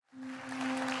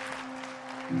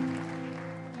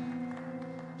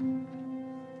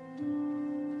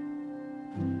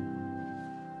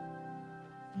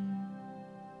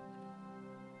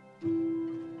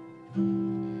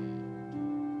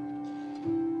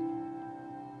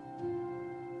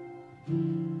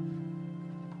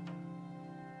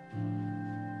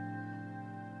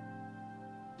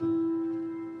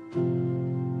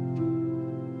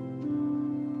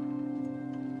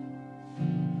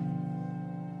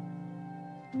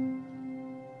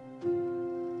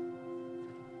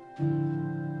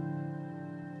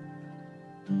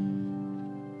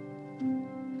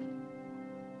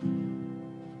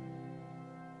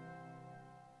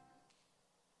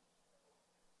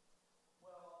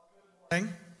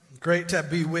Great to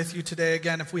be with you today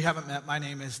again. If we haven't met, my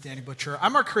name is Danny Butcher.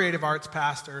 I'm our creative arts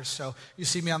pastor, so you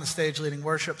see me on the stage leading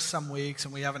worship some weeks,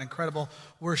 and we have an incredible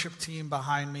worship team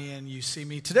behind me, and you see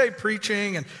me today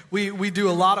preaching, and we do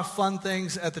a lot of fun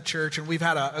things at the church, and we've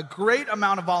had a great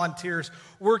amount of volunteers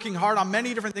working hard on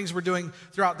many different things we're doing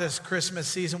throughout this Christmas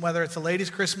season, whether it's a ladies'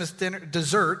 Christmas dinner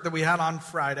dessert that we had on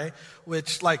Friday,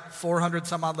 which like 400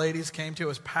 some odd ladies came to. It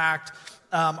was packed.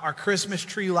 Our Christmas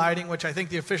tree lighting, which I think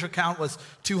the official count was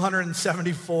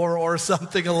 274 or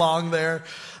something along there.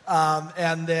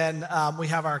 And then we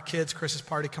have our kids' Christmas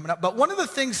party coming up. But one of the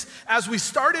things, as we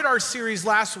started our series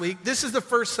last week, this is the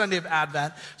first Sunday of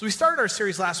Advent. So we started our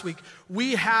series last week.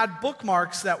 We had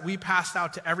bookmarks that we passed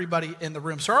out to everybody in the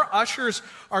room. So our ushers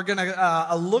are going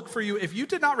to look for you. If you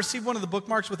did not receive one of the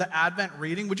bookmarks with the Advent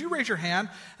reading, would you raise your hand?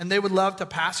 And they would love to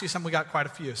pass you some. We got quite a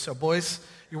few. So boys,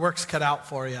 your work's cut out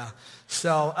for you.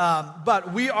 So,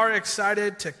 but we are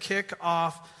excited to kick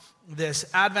off this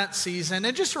Advent season.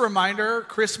 And just a reminder,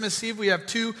 Christmas Eve, we have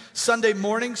 2 Sunday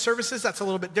morning services. That's a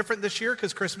little bit different this year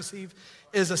because Christmas Eve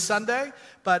is a Sunday,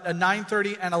 but a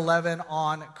 9:30 and 11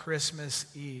 on Christmas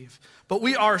Eve. But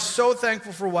we are so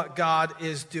thankful for what God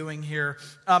is doing here.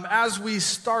 As we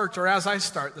start, or as I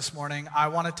start this morning, I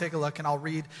want to take a look, and I'll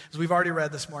read, as we've already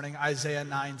read this morning, Isaiah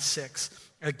 9:6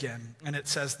 again. And it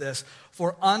says this: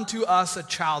 "For unto us a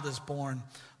child is born,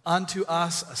 unto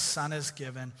us a son is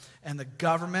given, and the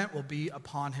government will be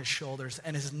upon his shoulders,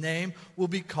 and his name will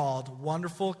be called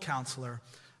Wonderful Counselor,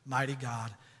 Mighty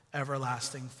God,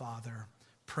 Everlasting Father,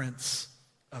 Prince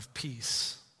of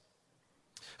Peace."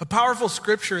 A powerful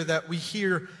scripture that we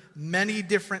hear many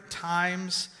different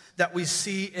times, that we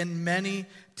see in many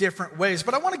different ways.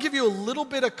 But I want to give you a little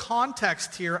bit of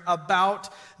context here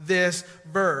about this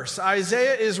verse.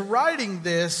 Isaiah is writing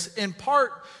this in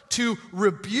part to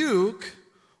rebuke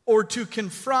or to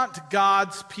confront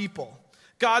God's people.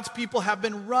 God's people have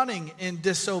been running in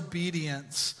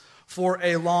disobedience for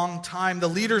a long time. The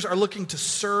leaders are looking to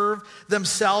serve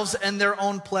themselves and their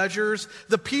own pleasures.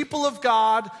 The people of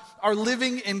God are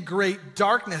living in great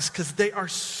darkness because they are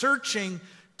searching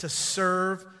to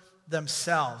serve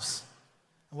themselves.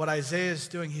 And what Isaiah is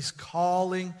doing, he's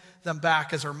calling them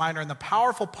back as a reminder. And the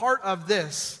powerful part of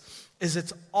this is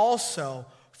it's also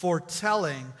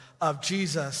foretelling of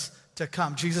Jesus to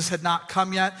come. Jesus had not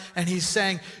come yet, and he's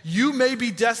saying, you may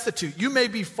be destitute, you may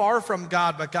be far from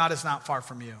God, but God is not far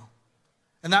from you.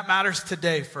 And that matters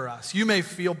today for us. You may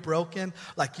feel broken,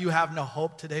 like you have no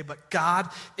hope today, but God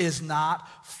is not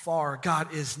far.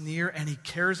 God is near, and he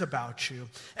cares about you.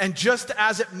 And just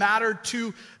as it mattered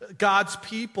to God's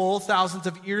people thousands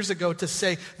of years ago to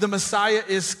say, the Messiah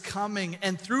is coming,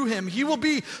 and through him, he will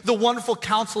be the wonderful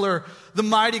counselor, the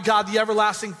mighty God, the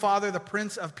everlasting Father, the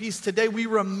Prince of Peace. Today we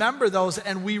remember those,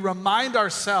 and we remind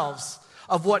ourselves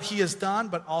of what he has done,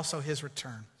 but also his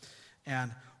return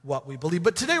and what we believe.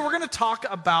 But today we're going to talk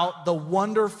about the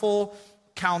Wonderful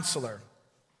Counselor.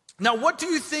 Now, what do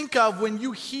you think of when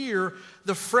you hear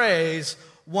the phrase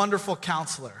Wonderful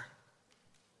Counselor?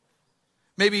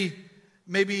 Maybe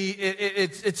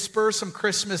it spurs some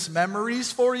Christmas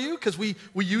memories for you, because we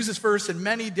use this verse in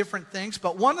many different things.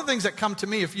 But one of the things that come to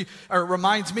me,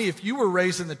 reminds me, if you were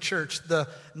raised in the church, the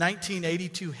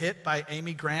 1982 hit by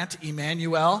Amy Grant,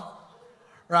 Emmanuel,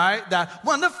 right? That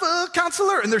Wonderful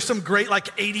Counselor. And there's some great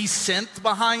 80s synth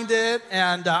behind it.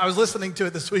 And I was listening to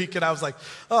it this week, and I was like,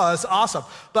 oh, that's awesome.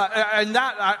 But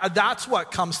that's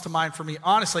what comes to mind for me,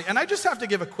 honestly. And I just have to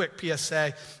give a quick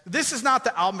PSA. This is not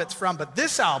the album it's from, but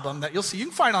this album that you'll see, you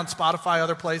can find on Spotify,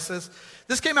 other places.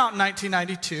 This came out in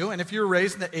 1992. And if you were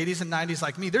raised in the 80s and 90s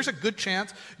like me, there's a good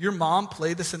chance your mom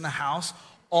played this in the house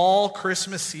all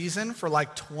Christmas season for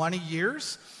 20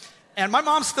 years. And my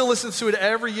mom still listens to it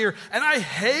every year. And I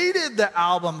hated the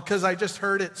album because I just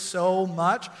heard it so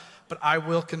much. But I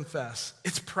will confess,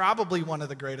 it's probably one of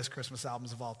the greatest Christmas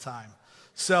albums of all time.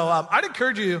 So I'd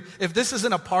encourage you, if this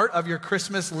isn't a part of your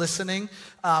Christmas listening,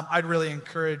 I'd really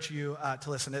encourage you to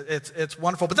listen. It's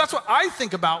wonderful. But that's what I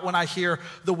think about when I hear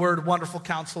the word wonderful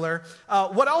counselor.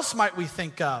 What else might we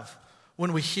think of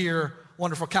when we hear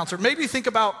wonderful counselor? Maybe you think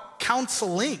about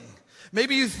counseling.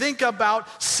 Maybe you think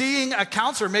about seeing a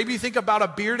counselor. Maybe you think about a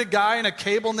bearded guy in a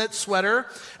cable knit sweater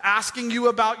asking you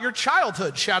about your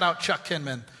childhood. Shout out Chuck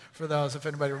Kinman for those, if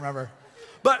anybody remember.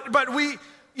 But we,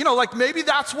 like maybe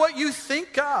that's what you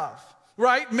think of,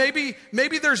 right? Maybe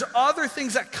there's other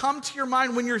things that come to your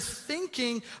mind when you're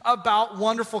thinking about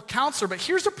wonderful counselor. But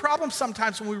here's the problem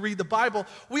sometimes when we read the Bible.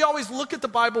 We always look at the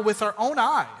Bible with our own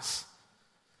eyes.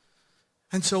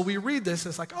 And so we read this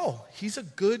as like, oh, he's a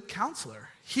good counselor.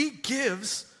 He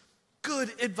gives good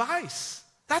advice.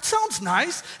 That sounds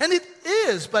nice, and it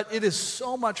is, but it is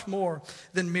so much more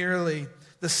than merely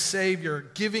the Savior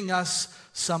giving us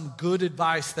some good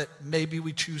advice that maybe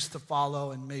we choose to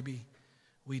follow and maybe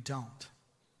we don't.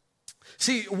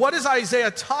 See, what is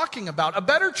Isaiah talking about? A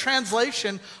better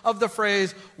translation of the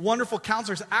phrase wonderful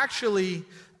counselor is actually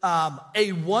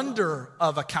a wonder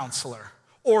of a counselor,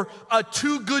 or a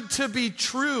too good to be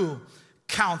true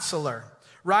counselor,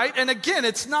 right? And again,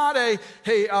 it's not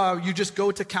you just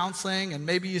go to counseling and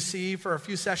maybe you see for a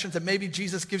few sessions and maybe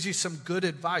Jesus gives you some good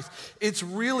advice. It's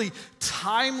really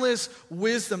timeless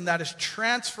wisdom that is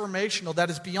transformational,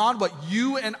 that is beyond what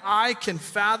you and I can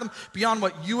fathom, beyond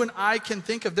what you and I can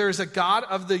think of. There is a God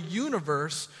of the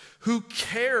universe who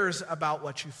cares about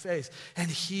what you face, and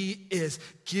he is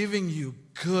giving you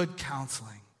good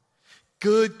counseling,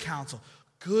 good counsel,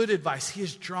 good advice. He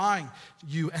is drawing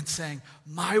you and saying,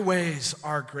 my ways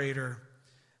are greater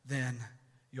than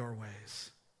your ways.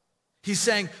 He's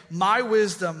saying, my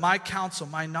wisdom, my counsel,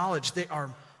 my knowledge, they are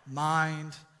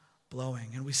mind-blowing.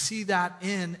 And we see that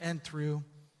in and through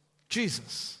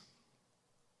Jesus.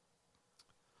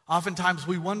 Oftentimes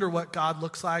we wonder what God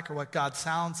looks like or what God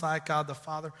sounds like, God the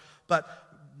Father. But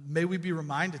may we be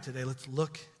reminded today, let's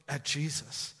look at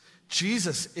Jesus.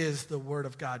 Jesus is the Word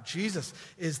of God. Jesus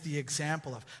is the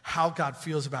example of how God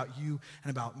feels about you and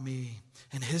about me.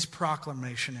 And his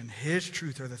proclamation and his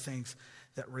truth are the things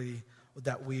that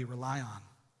we rely on.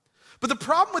 But the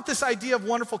problem with this idea of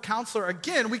wonderful counselor,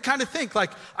 again, we kind of think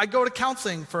like, I go to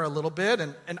counseling for a little bit,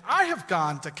 and I have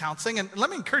gone to counseling, and let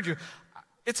me encourage you,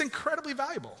 it's incredibly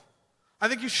valuable. I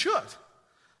think you should.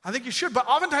 But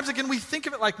oftentimes, again, we think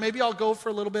of it like maybe I'll go for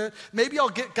a little bit, maybe I'll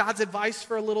get God's advice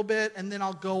for a little bit, and then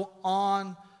I'll go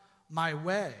on my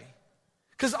way.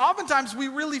 Because oftentimes we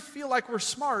really feel like we're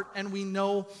smart and we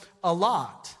know a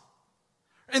lot.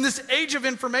 In this age of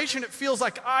information, it feels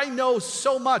like I know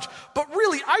so much, but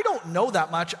really I don't know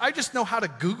that much. I just know how to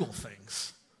Google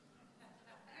things.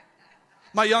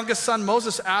 My youngest son,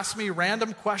 Moses, asks me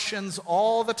random questions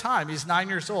all the time. He's 9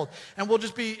 years old. And we'll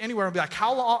just be anywhere and be like,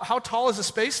 how tall is a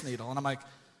space needle? And I'm like,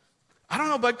 I don't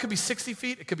know, bud. It could be 60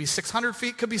 feet. It could be 600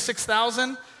 feet. It could be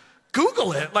 6,000.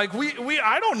 Google it. Like,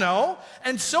 I don't know.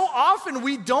 And so often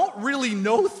we don't really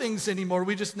know things anymore.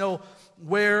 We just know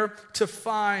where to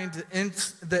find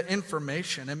the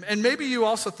information. And maybe you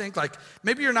also think, like,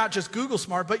 maybe you're not just Google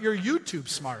smart, but you're YouTube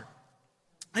smart.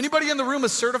 Anybody in the room a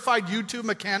certified YouTube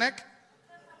mechanic?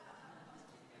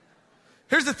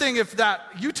 Here's the thing, if that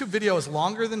YouTube video is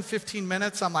longer than 15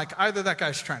 minutes, I'm like, either that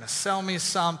guy's trying to sell me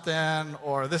something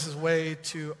or this is way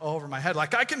too over my head.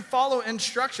 Like, I can follow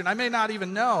instruction. I may not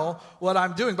even know what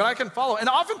I'm doing, but I can follow. And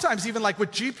oftentimes, even like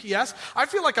with GPS, I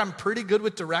feel like I'm pretty good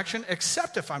with direction,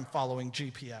 except if I'm following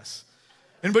GPS.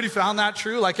 Anybody found that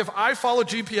true? Like, if I follow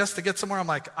GPS to get somewhere, I'm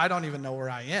like, I don't even know where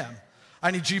I am.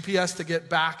 I need GPS to get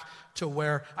back to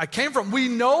where I came from. We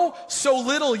know so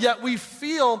little, yet we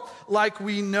feel like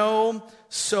we know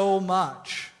so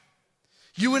much.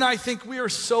 You and I think we are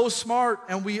so smart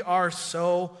and we are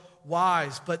so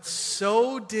wise, but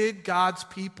so did God's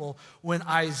people when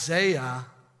Isaiah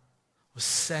was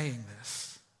saying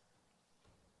this.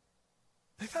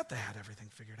 They thought they had everything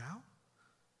figured out.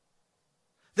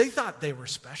 They thought they were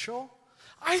special.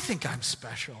 I think I'm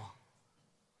special.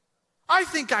 I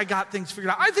think I got things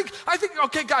figured out. I think,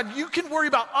 okay, God, you can worry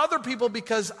about other people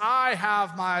because I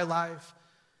have my life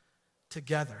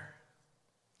together.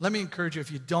 Let me encourage you,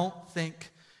 if you don't think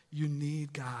you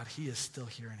need God, he is still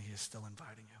here and he is still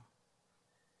inviting you.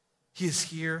 He is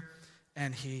here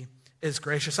and he is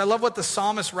gracious. I love what the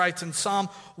psalmist writes in Psalm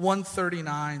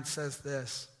 139, says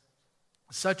this: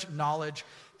 such knowledge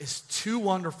is too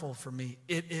wonderful for me.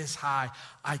 It is high.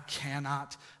 I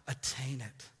cannot attain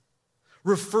it.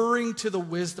 Referring to the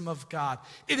wisdom of God.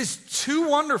 It is too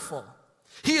wonderful.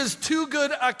 He is too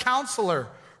good a counselor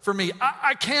for me.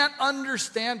 I can't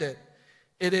understand it.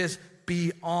 It is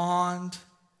beyond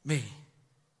me.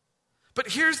 But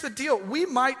here's the deal. We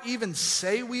might even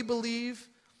say we believe.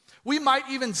 We might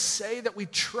even say that we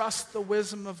trust the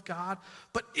wisdom of God,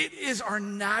 but it is our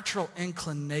natural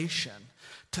inclination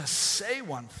to say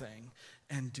one thing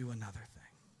and do another thing.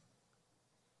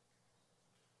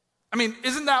 I mean,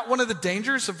 isn't that one of the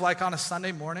dangers of like on a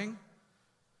Sunday morning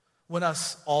when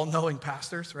us all-knowing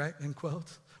pastors, right, in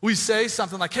quotes, we say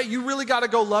something like, hey, you really got to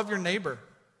go love your neighbor.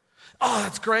 Oh,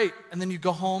 that's great. And then you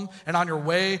go home, and on your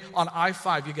way on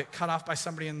I-5, you get cut off by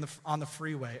somebody on the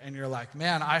freeway, and you're like,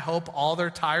 man, I hope all their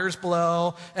tires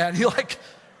blow. And you're like,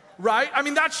 right? I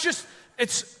mean, that's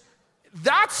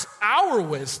our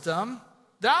wisdom.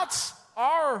 That's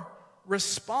our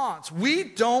response. We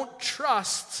don't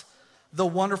trust the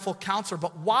wonderful counselor,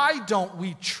 but why don't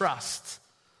we trust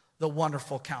the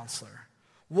wonderful counselor?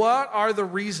 What are the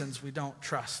reasons we don't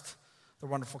trust the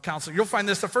wonderful counselor? You'll find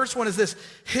this. The first one is this: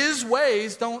 his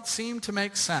ways don't seem to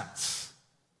make sense.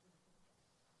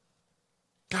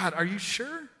 God, are you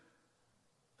sure?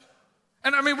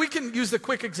 And I mean, we can use the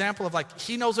quick example of like,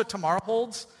 he knows what tomorrow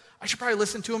holds. I should probably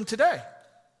listen to him today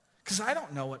because I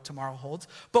don't know what tomorrow holds.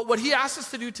 But what he asks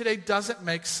us to do today doesn't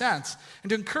make sense. And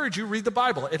to encourage you, read the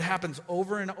Bible. It happens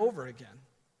over and over again.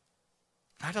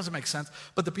 That doesn't make sense.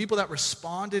 But the people that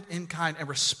responded in kind and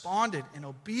responded in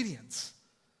obedience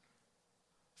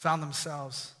found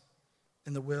themselves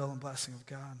in the will and blessing of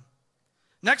God.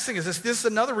 Next thing is this. This is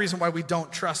another reason why we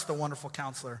don't trust the wonderful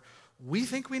counselor. We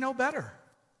think we know better.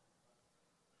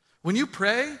 When you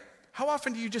pray, how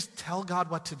often do you just tell God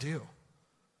what to do?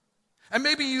 And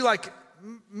maybe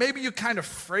you kind of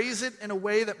phrase it in a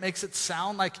way that makes it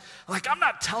sound like I'm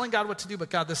not telling God what to do, but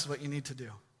God, this is what you need to do.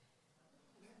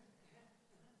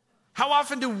 How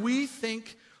often do we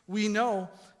think we know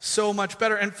so much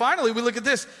better? And finally, we look at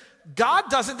this. God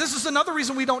doesn't, this is another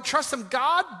reason we don't trust him.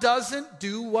 God doesn't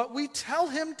do what we tell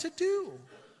him to do.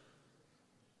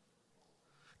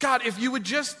 God, if you would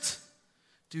just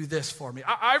do this for me.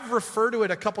 I've referred to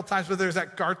it a couple times, but there's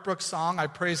that Garth Brooks song, I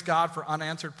Praise God for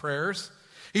Unanswered Prayers.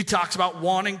 He talks about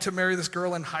wanting to marry this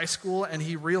girl in high school, and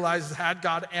he realized had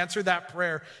God answered that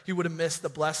prayer, he would have missed the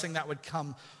blessing that would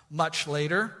come much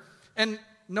later. And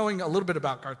knowing a little bit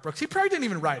about Garth Brooks, he probably didn't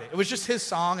even write it. It was just his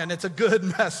song, and it's a good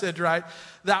message, right?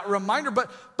 That reminder,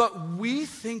 but we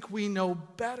think we know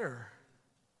better.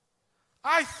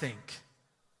 I think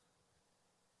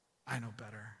I know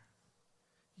better.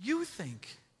 You think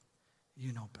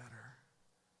you know better.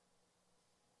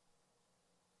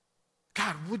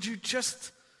 God, would you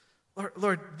just,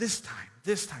 Lord, this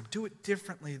time, do it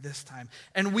differently this time.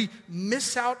 And we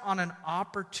miss out on an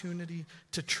opportunity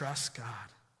to trust God.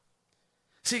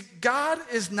 See, God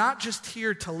is not just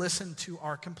here to listen to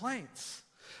our complaints.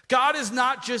 God is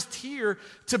not just here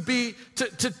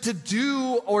to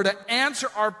do or to answer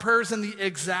our prayers in the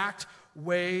exact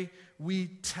way we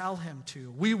tell him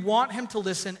to. We want him to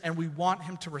listen and we want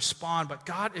him to respond, but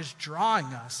God is drawing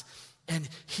us and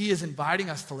he is inviting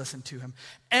us to listen to him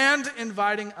and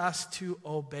inviting us to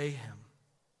obey him.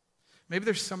 Maybe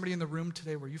there's somebody in the room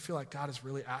today where you feel like God is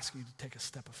really asking you to take a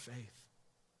step of faith.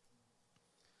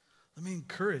 Let me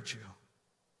encourage you.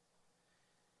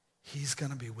 He's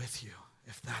going to be with you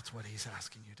if that's what he's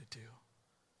asking you to do.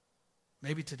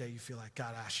 Maybe today you feel like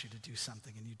God asked you to do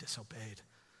something and you disobeyed.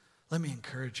 Let me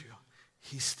encourage you.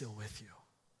 He's still with you.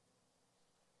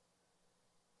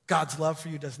 God's love for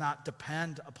you does not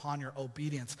depend upon your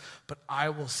obedience, but I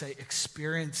will say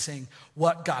experiencing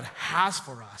what God has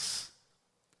for us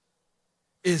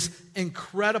is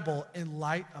incredible in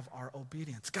light of our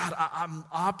obedience. God, I'm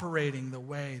operating the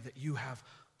way that you have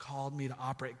called me to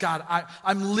operate. God,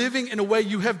 I'm living in a way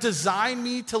you have designed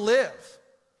me to live.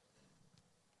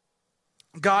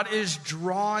 God is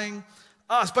drawing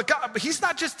us. But he's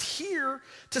not just here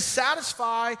to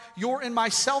satisfy your and my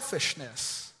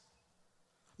selfishness.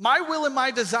 My will and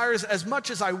my desires, as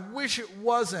much as I wish it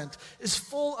wasn't, is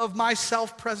full of my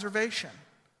self-preservation.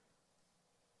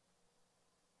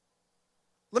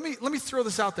 Let me throw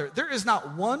this out there. There is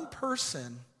not one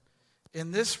person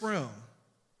in this room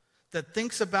that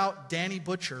thinks about Danny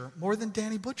Butcher more than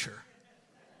Danny Butcher.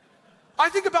 I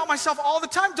think about myself all the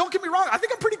time. Don't get me wrong. I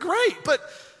think I'm pretty great, but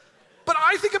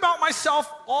I think about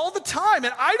myself all the time,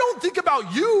 and I don't think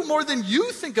about you more than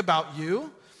you think about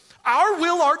you. Our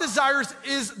will, our desires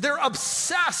they're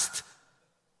obsessed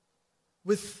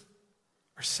with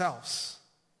ourselves.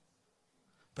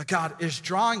 But God is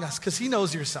drawing us because he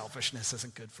knows your selfishness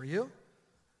isn't good for you.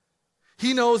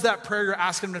 He knows that prayer you're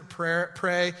asking him to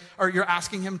pray, or you're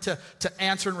asking him to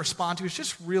answer and respond to is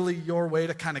just really your way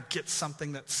to kind of get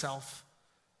something that's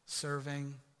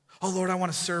self-serving. Oh, Lord, I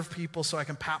want to serve people so I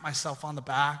can pat myself on the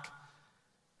back.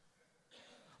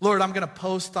 Lord, I'm going to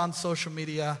post on social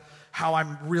media how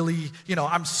I'm really,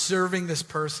 I'm serving this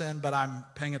person, but I'm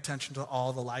paying attention to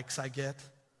all the likes I get.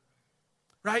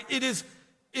 Right? It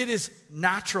is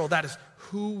natural. That is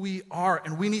who we are.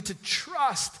 And we need to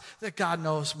trust that God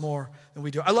knows more than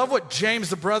we do. I love what James,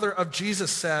 the brother of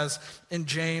Jesus, says in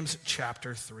James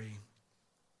chapter 3.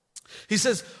 He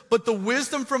says, but the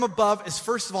wisdom from above is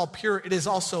first of all pure. It is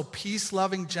also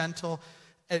peace-loving, gentle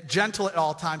at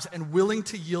all times, and willing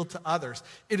to yield to others.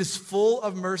 It is full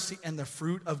of mercy and the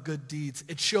fruit of good deeds.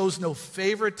 It shows no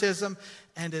favoritism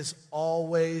and is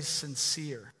always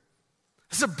sincere.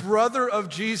 It's a brother of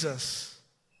Jesus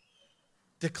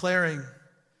declaring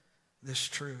this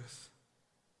truth.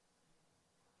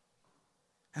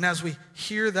 And as we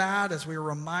hear that, as we are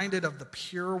reminded of the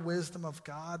pure wisdom of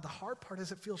God, the hard part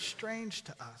is it feels strange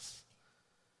to us.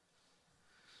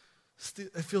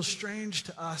 It feels strange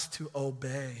to us to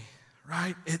obey,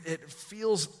 right? It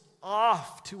feels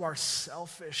off to our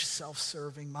selfish,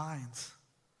 self-serving minds.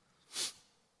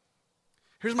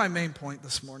 Here's my main point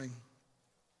this morning.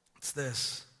 It's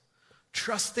this: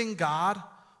 trusting God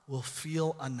will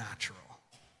feel unnatural.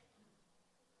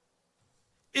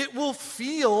 It will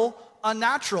feel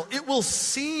unnatural. It will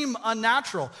seem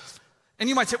unnatural. And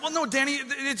you might say, well, no, Danny,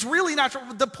 it's really natural.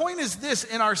 The point is this: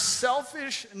 in our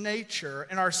selfish nature,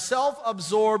 in our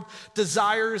self-absorbed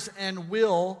desires and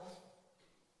will,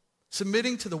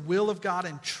 submitting to the will of God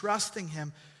and trusting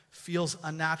Him feels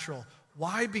unnatural.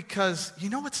 Why? Because you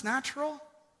know what's natural?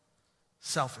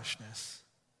 Selfishness,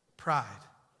 pride,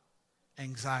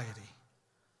 anxiety,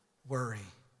 worry,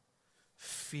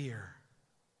 fear.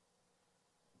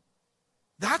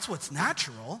 That's what's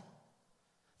natural.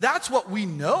 That's what we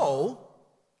know.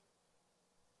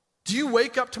 Do you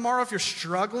wake up tomorrow if you're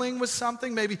struggling with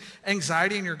something, maybe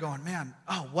anxiety, and you're going, man,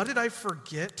 what did I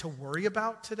forget to worry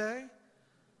about today?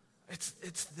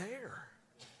 It's there.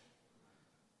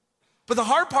 But the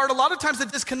hard part, a lot of times the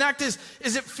disconnect is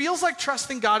it feels like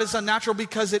trusting God is unnatural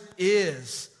because it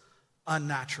is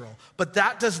unnatural. But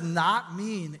that does not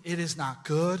mean it is not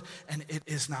good and it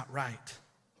is not right.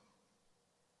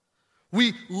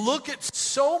 We look at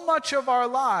so much of our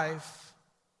life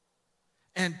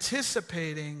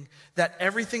anticipating that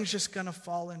everything's just going to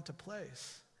fall into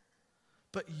place.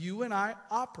 But you and I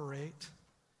operate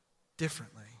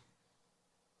differently.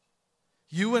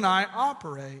 You and I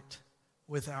operate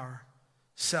with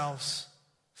ourselves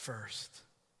first.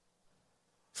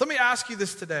 So let me ask you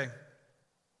this today.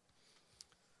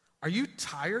 Are you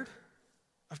tired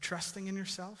of trusting in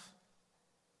yourself?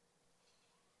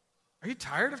 Are you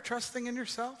tired of trusting in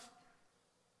yourself?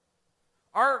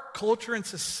 Our culture and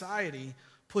society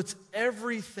puts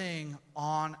everything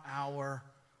on our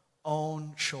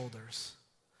own shoulders.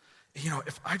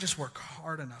 If I just work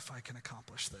hard enough, I can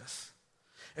accomplish this.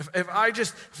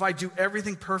 If I do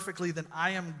everything perfectly, then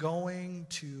I am going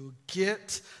to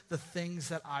get the things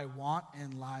that I want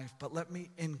in life. But let me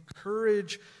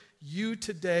encourage you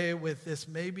today with this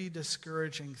maybe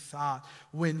discouraging thought.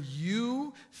 When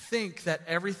you think that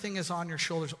everything is on your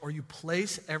shoulders, or you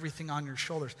place everything on your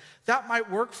shoulders, that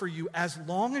might work for you as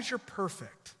long as you're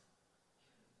perfect.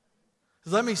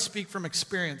 Let me speak from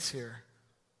experience here.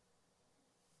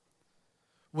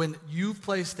 When you've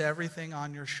placed everything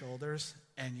on your shoulders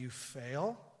and you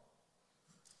fail,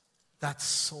 that's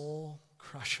soul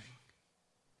crushing.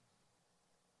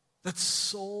 That's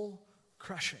soul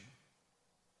crushing.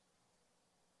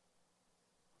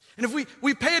 And if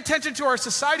we pay attention to our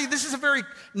society, this is a very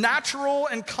natural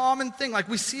and common thing. Like,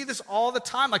 we see this all the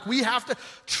time. Like, we have to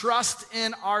trust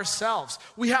in ourselves.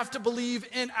 We have to believe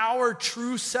in our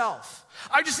true self.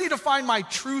 I just need to find my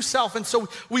true self. And so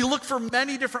we look for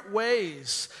many different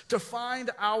ways to find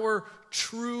our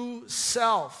true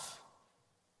self.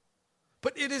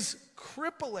 But it is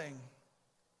crippling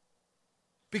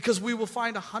because we will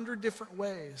find 100 different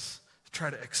ways to try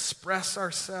to express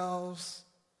ourselves,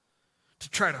 to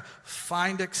try to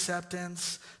find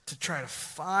acceptance, to try to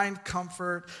find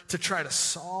comfort, to try to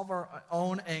solve our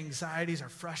own anxieties, our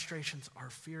frustrations, our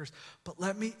fears. But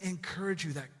let me encourage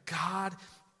you that God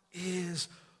is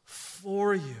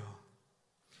for you.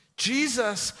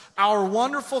 Jesus, our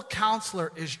wonderful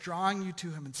counselor, is drawing you to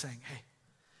him and saying, hey,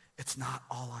 it's not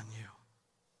all on you.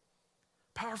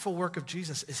 Powerful work of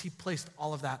Jesus is he placed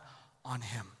all of that on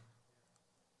him.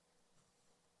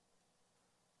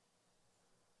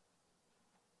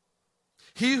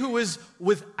 He who is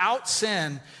without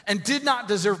sin and did not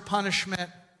deserve punishment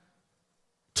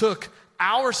took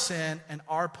our sin and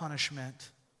our punishment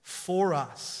for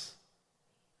us.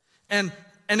 And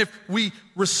if we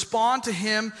respond to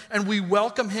him and we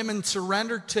welcome him and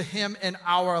surrender to him in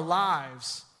our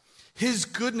lives, His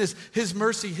goodness, His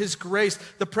mercy, His grace,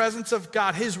 the presence of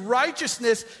God, His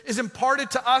righteousness is imparted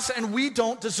to us and we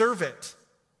don't deserve it.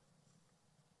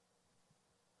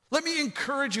 Let me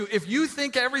encourage you, if you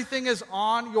think everything is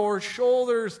on your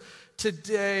shoulders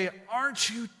today, aren't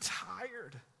you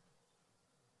tired?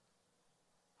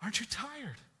 Aren't you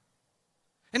tired?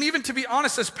 And even to be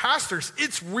honest, as pastors,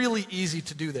 it's really easy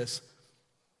to do this.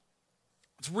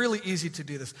 It's really easy to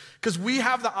do this because we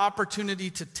have the opportunity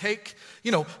to take,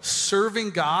 serving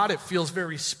God. It feels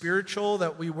very spiritual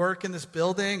that we work in this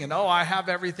building and, I have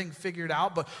everything figured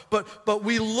out. But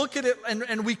we look at it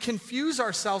and we confuse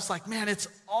ourselves like, man, it's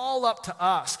all up to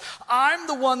us. I'm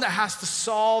the one that has to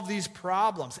solve these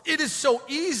problems. It is so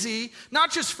easy,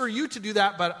 not just for you to do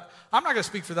that, but I'm not going to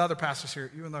speak for the other pastors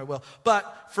here, even though I will.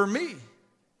 But for me,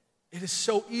 it is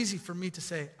so easy for me to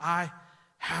say, I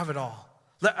have it all.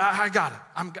 I got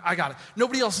it. I got it.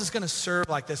 Nobody else is going to serve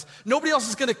like this. Nobody else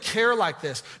is going to care like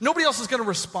this. Nobody else is going to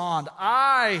respond.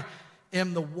 I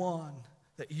am the one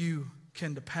that you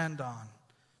can depend on.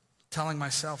 Telling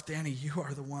myself, Danny, you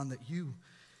are the one that you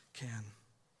can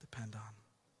depend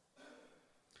on.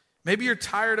 Maybe you're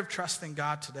tired of trusting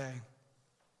God today.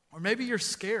 Or maybe you're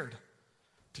scared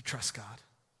to trust God.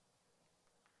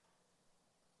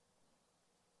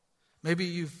 Maybe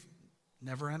you've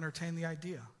never entertained the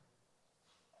idea.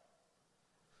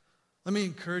 Let me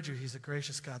encourage you, He's a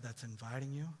gracious God that's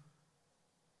inviting you.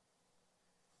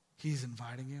 He's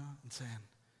inviting you and saying,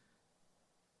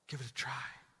 give it a try.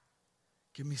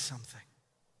 Give me something.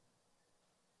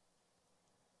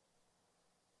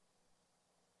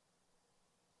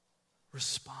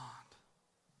 Respond.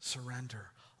 Surrender.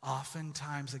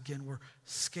 Oftentimes, again, we're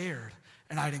scared.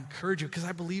 And I'd encourage you, because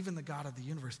I believe in the God of the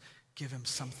universe, give Him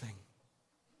something.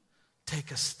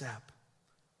 Take a step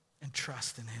and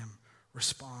trust in Him.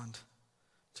 Respond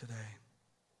today.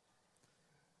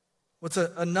 What's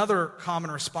another common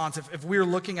response if we're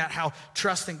looking at how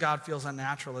trusting God feels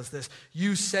unnatural is this.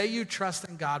 You say you trust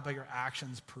in God, but your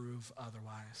actions prove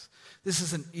otherwise. This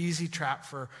is an easy trap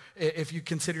for, if you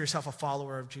consider yourself a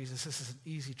follower of Jesus, this is an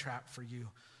easy trap for you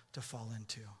to fall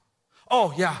into.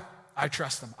 Oh yeah, I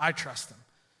trust Him. I trust Him.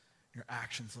 Your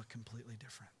actions look completely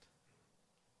different.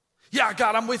 Yeah,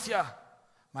 God, I'm with you.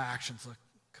 My actions look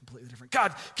completely different.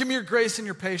 God, give me your grace and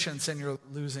your patience, and you're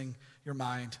losing your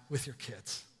mind with your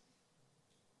kids.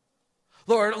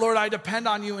 Lord, I depend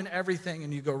on you in everything,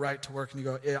 and you go right to work and you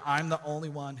go, I'm the only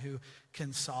one who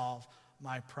can solve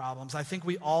my problems. I think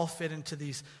we all fit into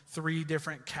these three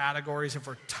different categories. If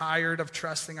we're tired of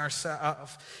trusting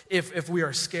ourselves, if we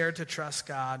are scared to trust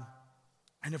God,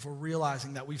 and if we're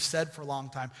realizing that we've said for a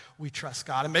long time, we trust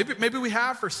God. And maybe we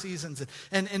have for seasons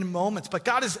and in moments, but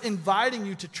God is inviting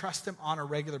you to trust Him on a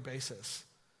regular basis.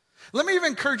 Let me even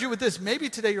encourage you with this. Maybe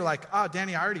today you're like,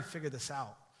 Danny, I already figured this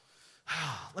out.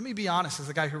 Let me be honest, as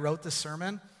the guy who wrote this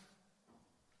sermon,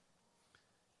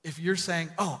 if you're saying,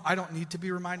 I don't need to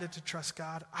be reminded to trust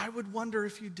God, I would wonder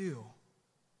if you do.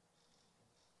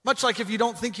 Much like if you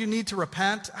don't think you need to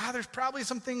repent, there's probably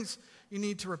some things you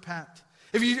need to repent.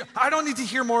 I don't need to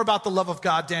hear more about the love of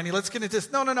God, Danny. Let's get into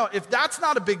this. No. If that's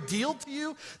not a big deal to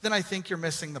you, then I think you're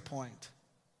missing the point.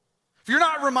 If you're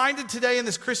not reminded today in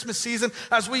this Christmas season,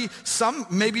 some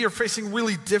maybe are facing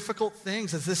really difficult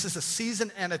things, as this is a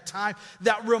season and a time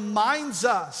that reminds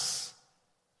us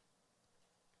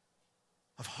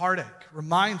of heartache,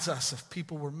 reminds us of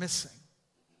people we're missing.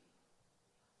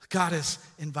 God is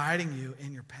inviting you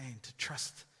in your pain to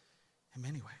trust Him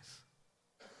anyways.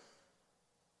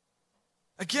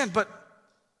 Again, but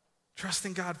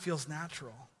trusting God feels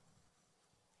natural.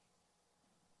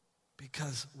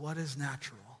 Because what is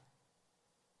natural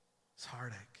is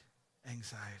heartache,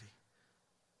 anxiety,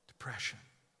 depression,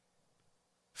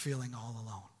 feeling all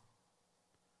alone.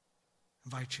 I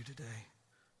invite you today,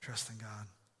 trust in God.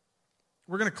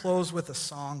 We're going to close with a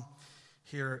song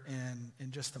here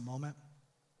in just a moment.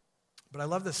 But I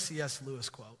love the C.S. Lewis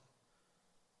quote.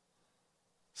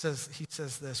 He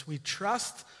says this, we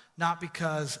trust not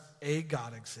because a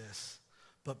God exists,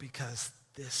 but because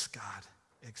this God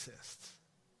exists.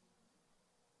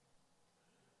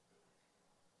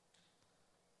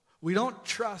 We don't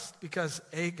trust because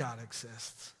a God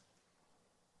exists,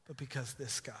 but because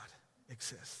this God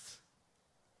exists.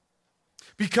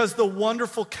 Because the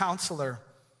wonderful Counselor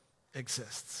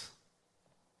exists.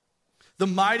 The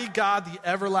mighty God, the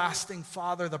everlasting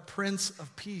Father, the Prince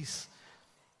of Peace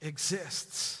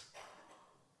exists.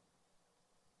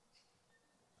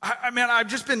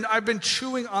 I've been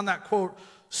chewing on that quote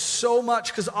so much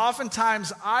because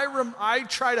oftentimes I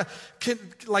try to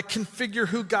configure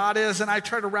who God is and I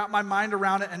try to wrap my mind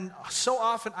around it, and so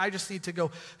often I just need to go,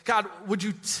 God, would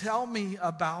you tell me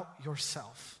about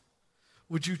yourself?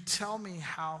 Would you tell me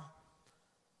how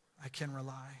I can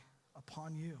rely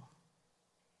upon you?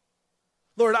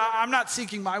 Lord, I'm not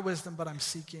seeking my wisdom, but I'm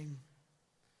seeking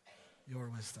your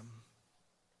wisdom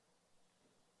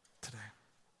today.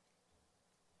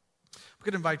 I'm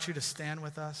going to invite you to stand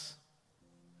with us.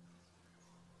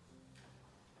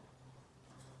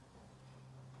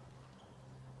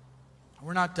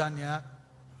 We're not done yet.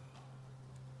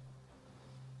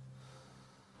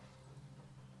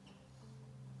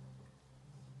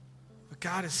 But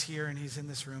God is here and he's in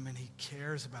this room and he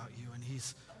cares about you and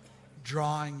he's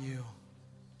drawing you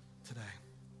today.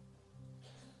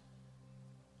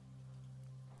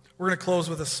 We're going to close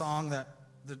with a song that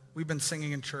we've been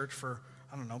singing in church for,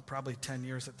 I don't know, probably 10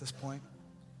 years at this point.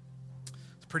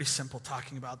 It's pretty simple,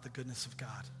 talking about the goodness of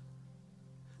God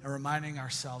and reminding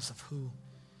ourselves of who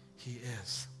he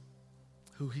is,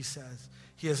 who he says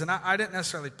he is. And I didn't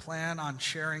necessarily plan on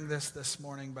sharing this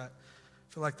morning, but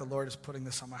I feel like the Lord is putting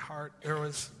this on my heart. There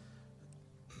was,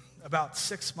 about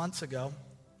 6 months ago,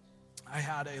 I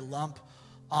had a lump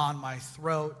on my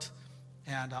throat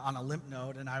and on a lymph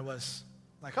node, and I was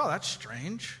like, oh, that's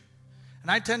strange.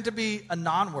 And I tend to be a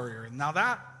non-worrier. Now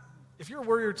that, if you're a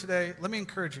worrier today, let me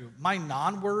encourage you. My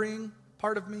non-worrying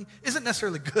part of me isn't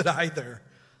necessarily good either.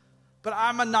 But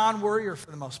I'm a non-worrier for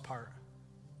the most part.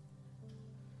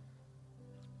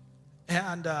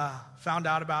 And found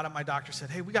out about it. My doctor said,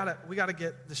 hey, we gotta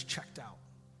get this checked out.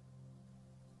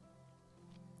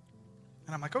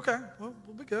 And I'm like, okay, well,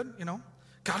 we'll be good, you know.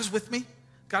 God is with me.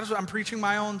 I'm preaching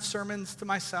my own sermons to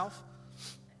myself.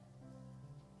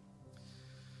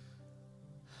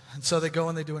 And so they go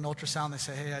and they do an ultrasound. They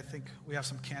say, hey, I think we have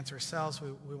some cancerous cells.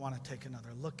 We want to take another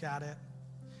look at it.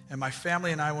 And my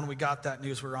family and I, when we got that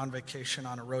news, we were on vacation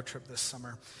on a road trip this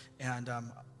summer. And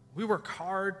we work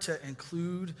hard to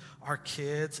include our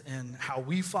kids in how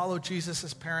we follow Jesus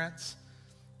as parents.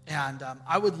 And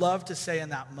I would love to say in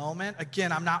that moment,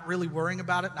 again, I'm not really worrying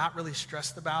about it, not really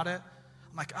stressed about it.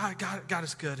 I'm like, God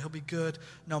is good. He'll be good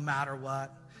no matter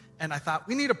what. And I thought,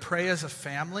 we need to pray as a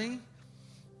family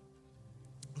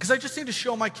because I just need to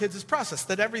show my kids this process,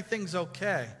 that everything's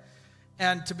okay.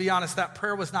 And to be honest, that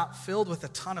prayer was not filled with a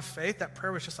ton of faith. That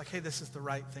prayer was just like, hey, this is the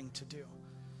right thing to do.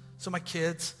 So my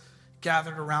kids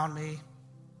gathered around me,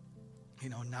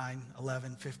 9,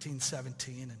 11, 15,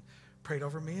 17, and prayed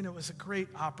over me. And it was a great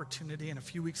opportunity. And a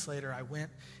few weeks later, I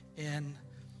went in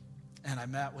and I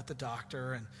met with the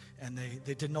doctor. And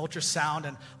they did an ultrasound.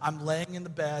 And I'm laying in the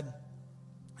bed.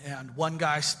 And one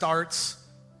guy starts.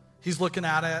 He's looking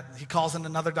at it. He calls in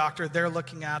another doctor. They're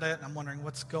looking at it. And I'm wondering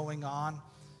what's going on.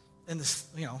 And this,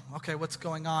 okay, what's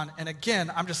going on? And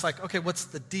again, I'm just like, okay, what's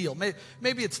the deal?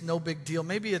 Maybe it's no big deal.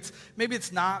 Maybe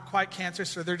it's not quite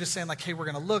cancerous, or they're just saying like, hey, we're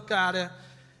going to look at it.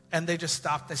 And they just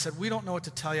stopped. They said, we don't know what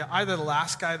to tell you. Either the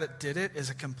last guy that did it is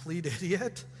a complete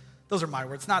idiot. Those are my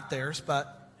words, not theirs,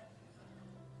 but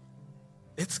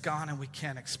it's gone and we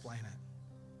can't explain it.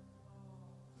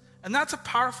 And that's a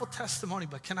powerful testimony,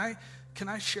 but can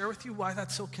I share with you why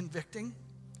that's so convicting?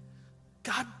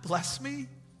 God bless me.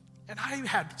 And I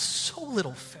had so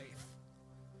little faith.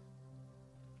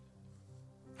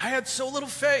 I had so little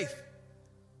faith.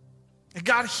 And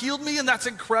God healed me, and that's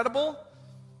incredible.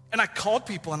 And I called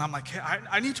people, and I'm like, hey,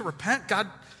 I need to repent. God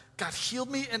healed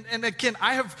me. And again,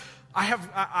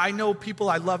 I know people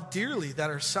I love dearly that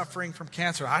are suffering from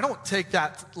cancer. I don't take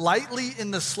that lightly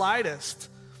in the slightest.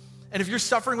 And if you're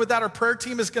suffering with that, our prayer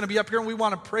team is going to be up here and we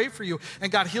want to pray for you. And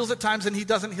God heals at times and he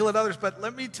doesn't heal at others. But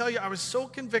let me tell you, I was so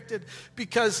convicted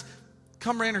because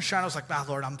come rain or shine, I was like,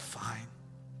 Lord, I'm fine.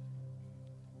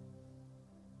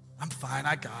 I'm fine,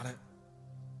 I got it.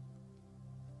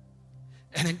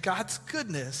 And in God's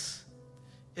goodness,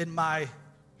 in my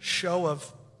show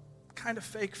of kind of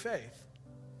fake faith,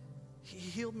 he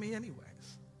healed me anyways.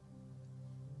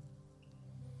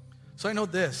 So I know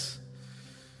this.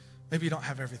 Maybe you don't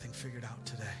have everything figured out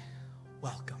today.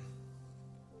 Welcome.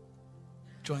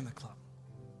 Join the club.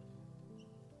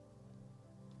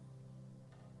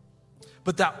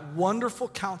 But that wonderful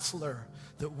counselor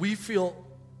that we feel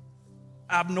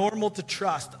abnormal to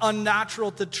trust,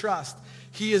 unnatural to trust,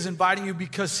 he is inviting you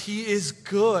because he is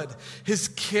good. His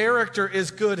character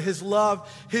is good. His love,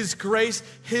 his grace,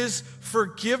 his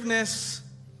forgiveness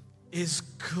is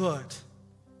good.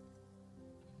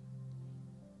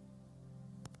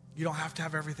 You don't have to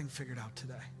have everything figured out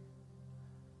today.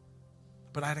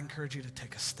 But I'd encourage you to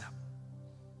take a step.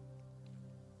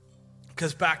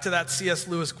 Because back to that C.S.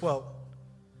 Lewis quote,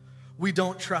 we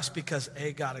don't trust because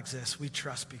a God exists. We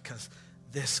trust because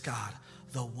this God,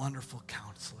 the wonderful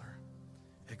counselor,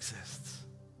 exists.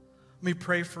 Let me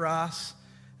pray for us.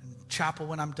 And chapel,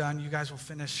 when I'm done, you guys will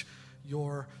finish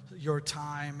your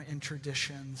time in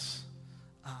traditions.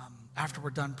 After we're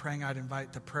done praying, I'd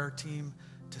invite the prayer team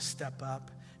to step up.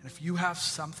 And if you have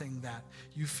something that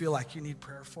you feel like you need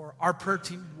prayer for, our prayer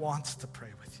team wants to pray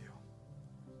with you.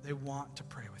 They want to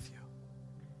pray with you.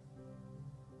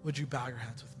 Would you bow your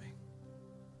heads with me?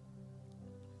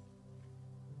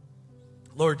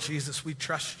 Lord Jesus, we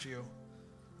trust you.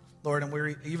 Lord,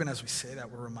 and even as we say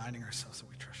that, we're reminding ourselves that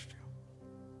we trust you.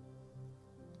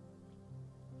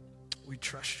 We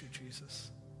trust you, Jesus.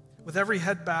 With every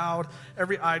head bowed,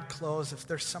 every eye closed, if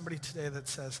there's somebody today that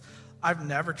says, I've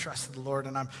never trusted the Lord,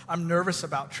 and I'm nervous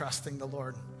about trusting the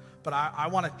Lord, but I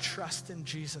want to trust in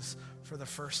Jesus for the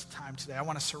first time today. I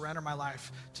want to surrender my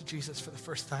life to Jesus for the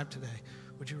first time today.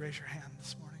 Would you raise your hand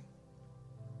this morning?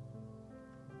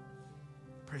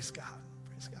 Praise God.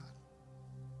 Praise God.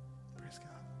 Praise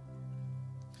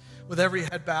God. With every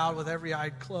head bowed, with every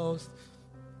eye closed,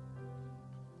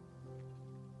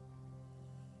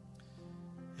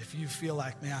 if you feel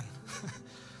like, man,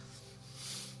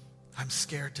 I'm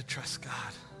scared to trust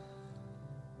God.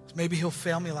 Maybe he'll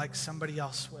fail me like somebody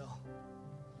else will.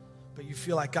 But you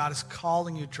feel like God is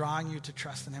calling you, drawing you to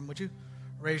trust in him. Would you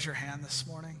raise your hand this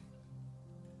morning?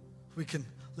 We can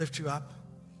lift you up.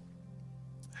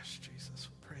 Yes, Jesus.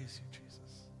 We'll praise you, Jesus.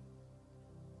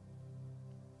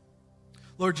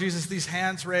 Lord Jesus, these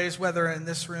hands raised, whether in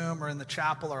this room or in the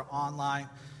chapel or online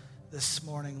this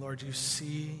morning, Lord, you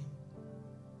see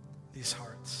these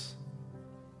hearts.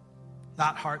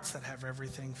 Not hearts that have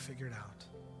everything figured out.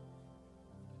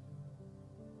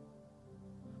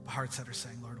 But hearts that are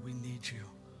saying, Lord, we need you.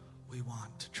 We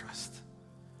want to trust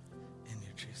in you,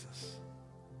 Jesus.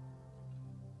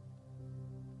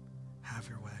 Have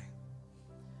your way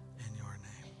in your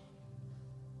name.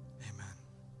 Amen.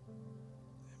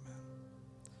 Amen.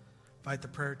 Invite the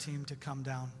prayer team to come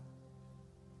down.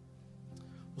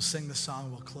 We'll sing the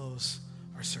song. We'll close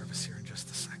our service here in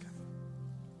just a second.